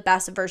be the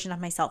best version of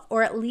myself,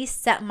 or at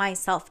least set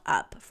myself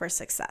up for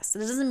success. So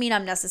this doesn't mean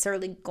I'm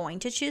necessarily going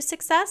to choose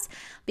success,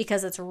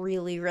 because it's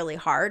really, really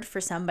hard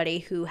for somebody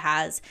who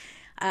has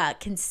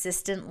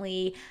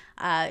consistently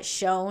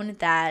shown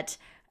that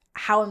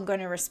how I'm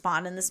going to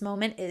respond in this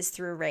moment is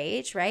through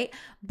rage, right?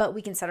 But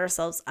we can set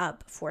ourselves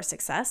up for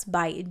success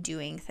by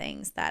doing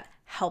things that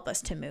help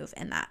us to move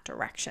in that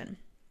direction.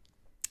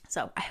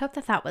 So I hope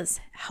that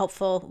was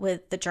helpful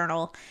with the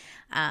journal.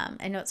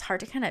 I know it's hard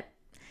to kind of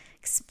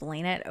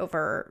explain it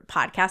over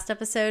podcast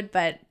episode,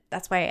 but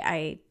that's why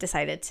I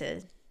decided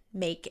to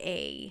make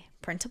a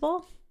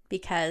printable,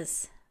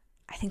 because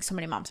I think so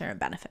many moms are going to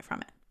benefit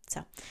from it.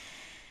 So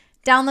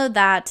download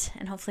that,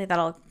 and hopefully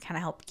that'll kind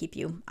of help keep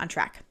you on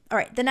track. All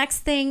right, the next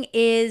thing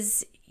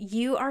is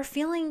you are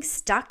feeling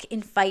stuck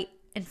in fight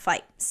and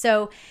flight.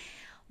 So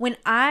when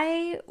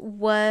I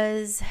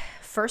was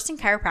first in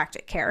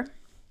chiropractic care,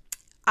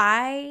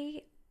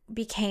 I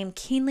became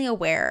keenly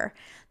aware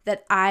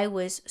that I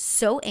was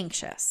so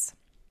anxious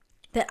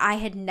that I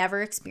had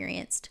never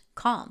experienced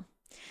calm.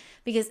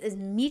 Because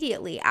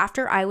immediately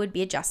after I would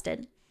be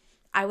adjusted,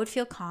 I would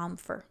feel calm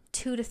for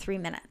 2 to 3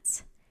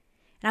 minutes.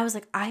 And I was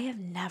like, I have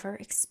never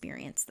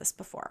experienced this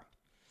before.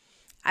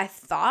 I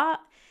thought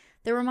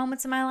there were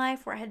moments in my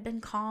life where I had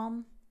been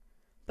calm,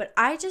 but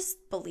I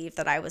just believed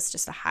that I was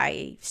just a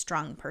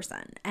high-strung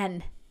person.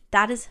 And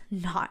that is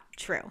not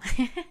true.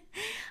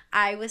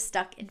 I was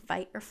stuck in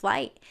fight or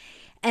flight.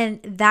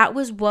 And that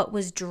was what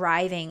was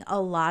driving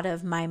a lot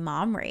of my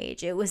mom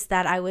rage. It was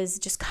that I was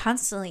just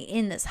constantly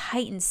in this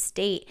heightened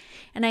state,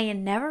 and I had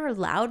never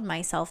allowed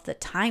myself the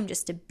time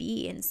just to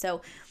be. And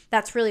so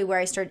that's really where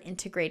I started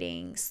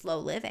integrating slow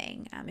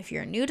living. If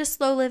you're new to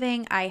slow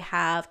living, I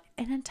have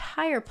an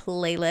entire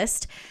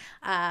playlist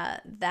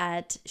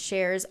that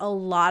shares a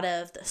lot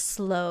of the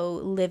slow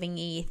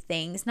living-y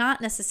things. Not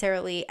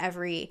necessarily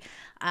every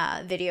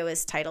video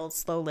is titled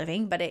slow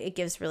living, but it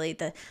gives really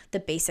the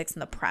basics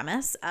and the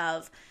premise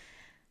of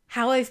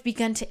how I've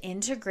begun to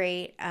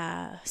integrate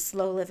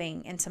slow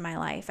living into my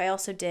life. I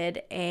also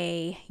did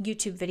a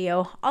YouTube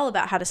video all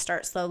about how to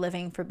start slow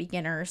living for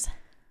beginners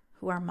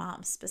who are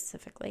moms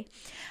specifically.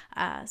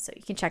 So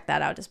you can check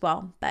that out as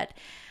well. But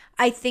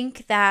I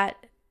think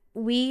that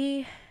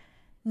we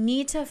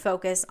need to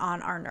focus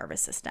on our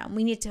nervous system.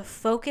 We need to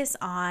focus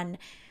on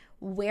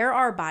where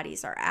our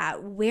bodies are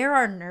at, where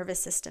our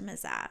nervous system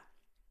is at.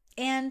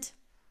 And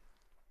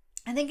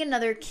I think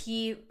another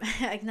key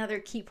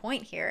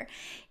point here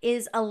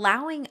is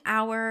allowing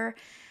our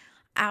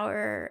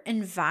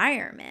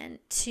environment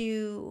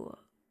to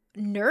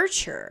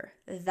nurture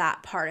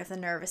that part of the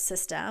nervous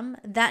system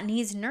that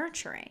needs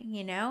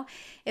nurturing.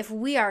 If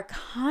we are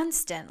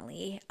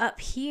constantly up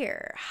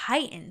here,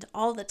 heightened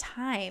all the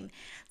time,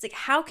 it's like,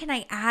 how can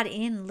I add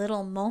in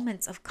little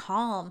moments of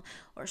calm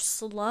or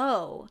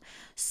slow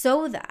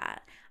so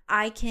that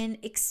I can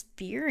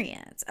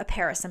experience a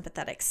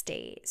parasympathetic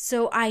state,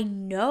 so I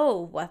know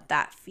what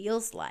that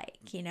feels like.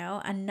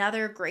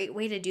 Another great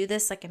way to do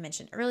this, like I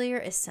mentioned earlier,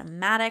 is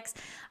somatics.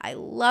 I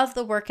love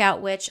the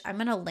workout, which I'm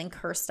going to link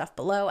her stuff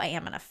below. I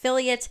am an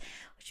affiliate,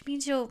 which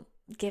means you'll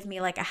give me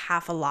like a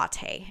half a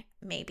latte,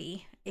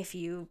 maybe, if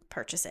you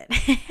purchase it.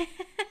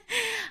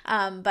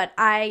 But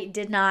I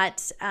did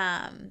not,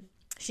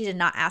 she did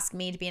not ask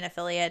me to be an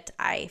affiliate.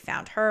 I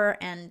found her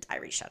and I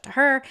reached out to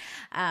her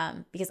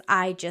because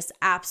I just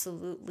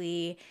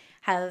absolutely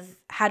have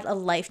had a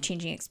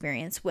life-changing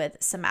experience with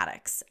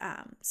somatics.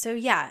 So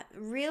yeah,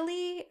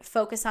 really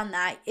focus on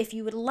that. If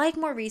you would like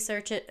more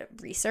research.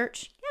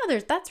 Yeah,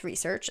 that's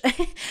research.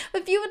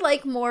 If you would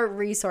like more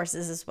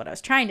resources is what I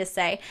was trying to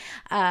say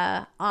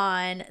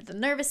on the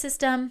nervous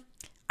system,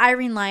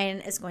 Irene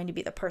Lyon is going to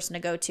be the person to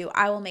go to.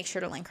 I will make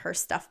sure to link her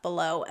stuff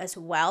below as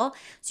well,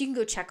 so you can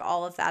go check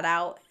all of that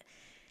out.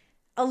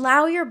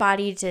 Allow your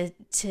body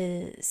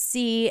to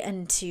see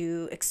and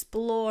to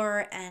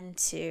explore and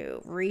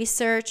to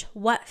research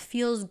what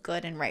feels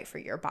good and right for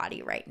your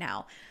body right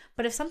now.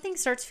 But if something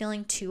starts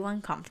feeling too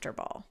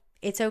uncomfortable,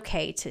 it's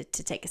okay to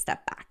take a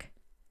step back.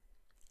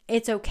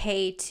 It's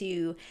okay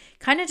to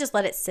kind of just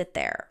let it sit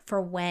there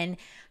for when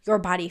your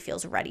body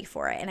feels ready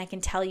for it. And I can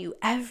tell you,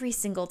 every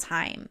single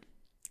time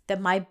that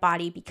my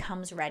body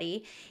becomes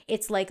ready,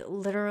 it's like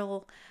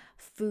literal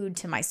food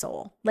to my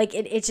soul. Like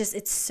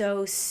it's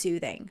so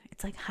soothing.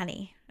 It's like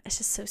honey. It's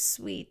just so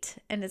sweet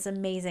and it's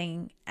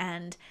amazing,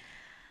 and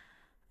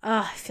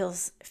it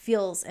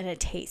feels and it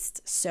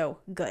tastes so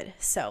good.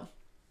 So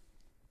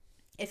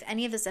if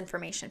any of this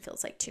information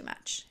feels like too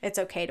much, it's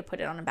okay to put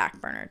it on a back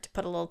burner, to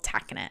put a little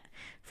tack in it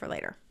for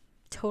later.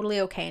 Totally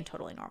okay and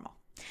totally normal.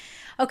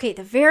 Okay,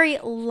 the very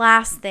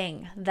last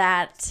thing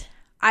that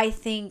I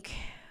think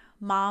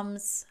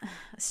moms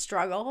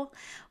struggle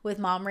with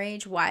mom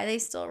rage, why they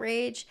still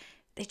rage,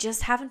 they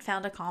just haven't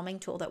found a calming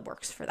tool that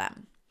works for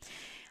them.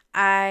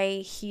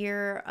 I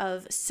hear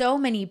of so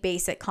many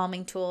basic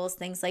calming tools,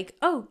 things like,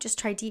 oh, just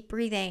try deep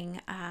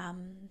breathing,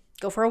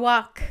 go for a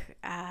walk,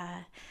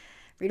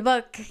 read a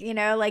book,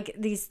 like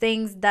these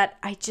things that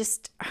I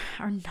just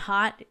are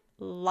not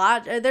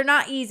they're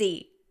not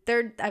easy.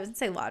 I wouldn't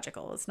say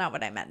logical. It's not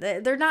what I meant.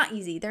 They're not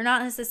easy. They're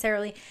not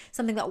necessarily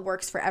something that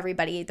works for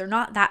everybody. They're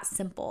not that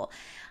simple.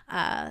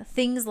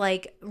 Things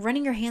like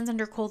running your hands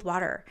under cold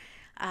water,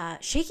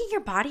 shaking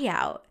your body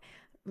out,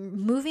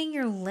 moving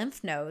your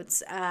lymph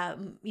nodes,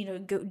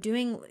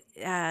 doing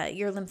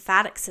your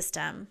lymphatic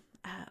system,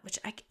 which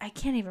I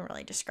can't even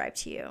really describe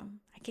to you.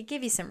 I could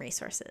give you some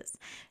resources.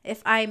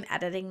 If I'm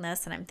editing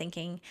this and I'm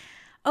thinking,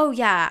 oh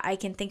yeah, I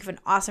can think of an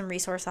awesome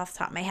resource off the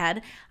top of my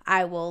head,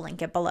 I will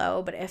link it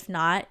below. But if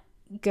not,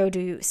 go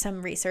do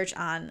some research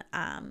on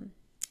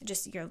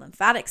just your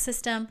lymphatic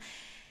system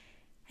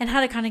and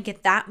how to kind of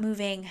get that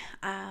moving.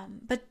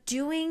 But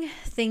doing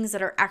things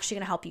that are actually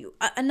going to help you.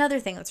 Another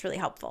thing that's really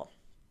helpful.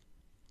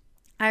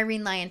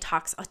 Irene Lyon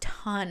talks a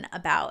ton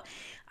about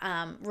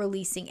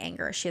releasing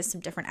anger. She has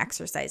some different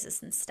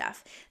exercises and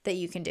stuff that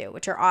you can do,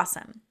 which are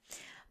awesome.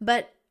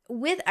 But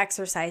with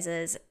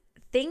exercises,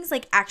 things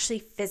like actually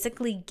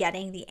physically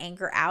getting the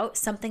anger out,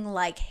 something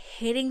like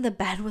hitting the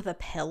bed with a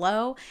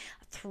pillow,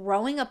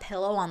 throwing a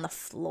pillow on the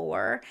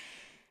floor,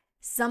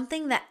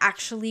 something that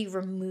actually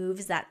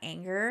removes that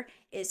anger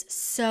is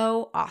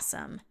so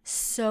awesome,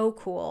 so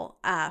cool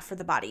for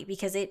the body,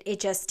 because it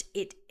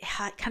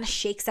kind of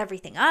shakes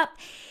everything up.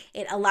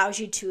 It allows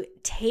you to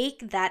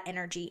take that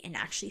energy and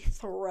actually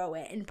throw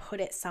it and put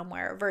it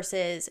somewhere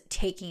versus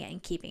taking it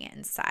and keeping it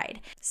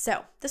inside.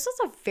 So this was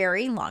a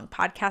very long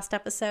podcast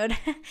episode.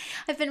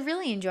 I've been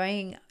really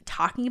enjoying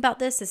talking about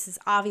this. This is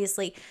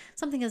obviously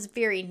something that's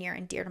very near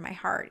and dear to my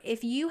heart.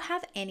 If you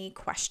have any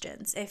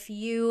questions, if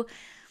you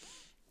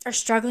are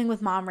struggling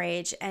with mom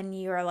rage and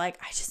you are like,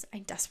 I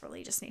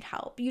desperately just need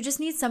help, you just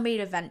need somebody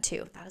to vent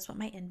to, that is what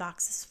my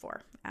inbox is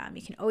for.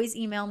 You can always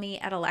email me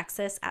at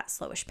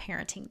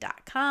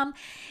alexis@slowishparenting.com.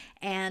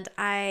 And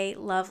I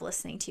love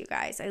listening to you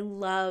guys. I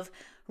love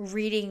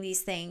reading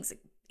these things,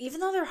 even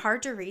though they're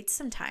hard to read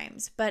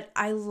sometimes, but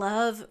I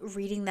love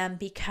reading them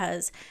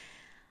because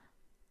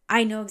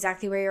I know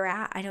exactly where you're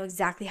at. I know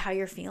exactly how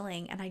you're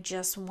feeling. And I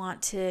just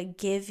want to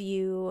give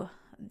you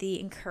the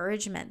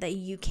encouragement that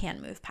you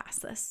can move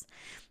past this.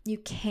 You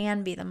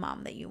can be the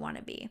mom that you want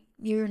to be.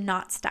 You're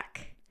not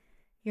stuck.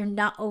 You're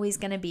not always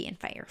going to be in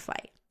fight or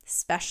flight,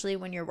 especially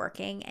when you're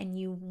working and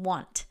you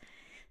want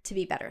to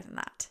be better than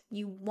that.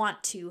 You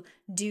want to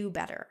do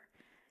better.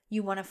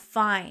 You want to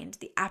find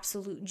the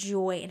absolute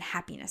joy and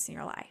happiness in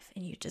your life,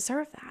 and you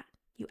deserve that.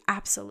 You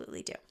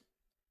absolutely do.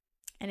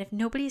 And if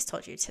nobody's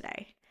told you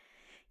today,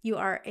 you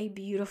are a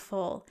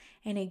beautiful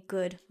and a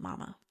good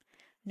mama,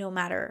 no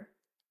matter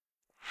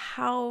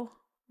how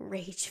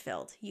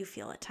rage-filled you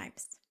feel at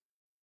times.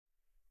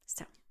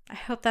 So I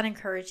hope that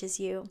encourages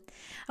you.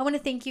 I want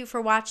to thank you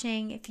for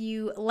watching. If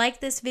you like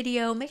this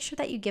video, make sure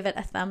that you give it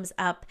a thumbs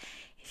up.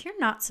 If you're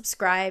not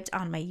subscribed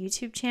on my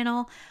YouTube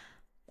channel,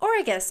 or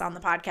I guess on the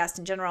podcast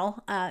in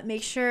general,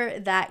 make sure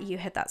that you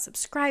hit that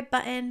subscribe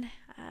button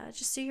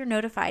just so you're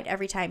notified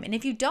every time. And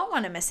if you don't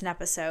want to miss an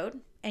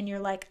episode and you're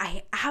like,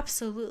 I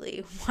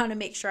absolutely want to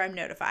make sure I'm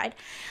notified,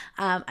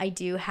 I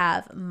do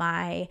have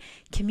my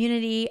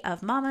community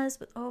of mamas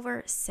with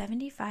over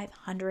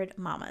 7,500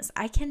 mamas.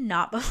 I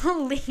cannot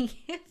believe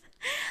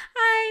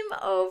I'm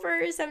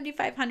over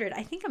 7,500.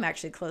 I think I'm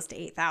actually close to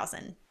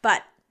 8,000.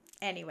 But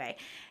anyway,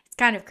 it's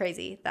kind of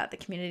crazy that the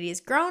community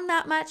has grown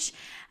that much.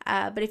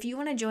 But if you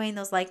want to join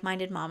those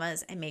like-minded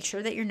mamas and make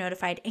sure that you're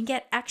notified and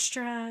get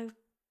extra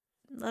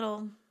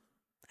little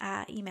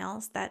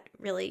emails that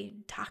really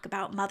talk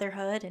about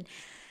motherhood and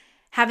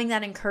having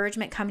that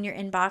encouragement come in your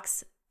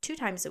inbox 2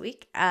 times a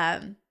week,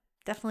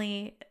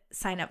 definitely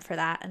sign up for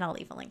that, and I'll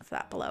leave a link for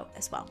that below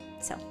as well.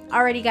 So,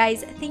 alrighty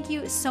guys, thank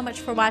you so much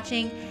for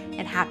watching,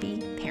 and happy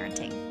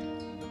parenting.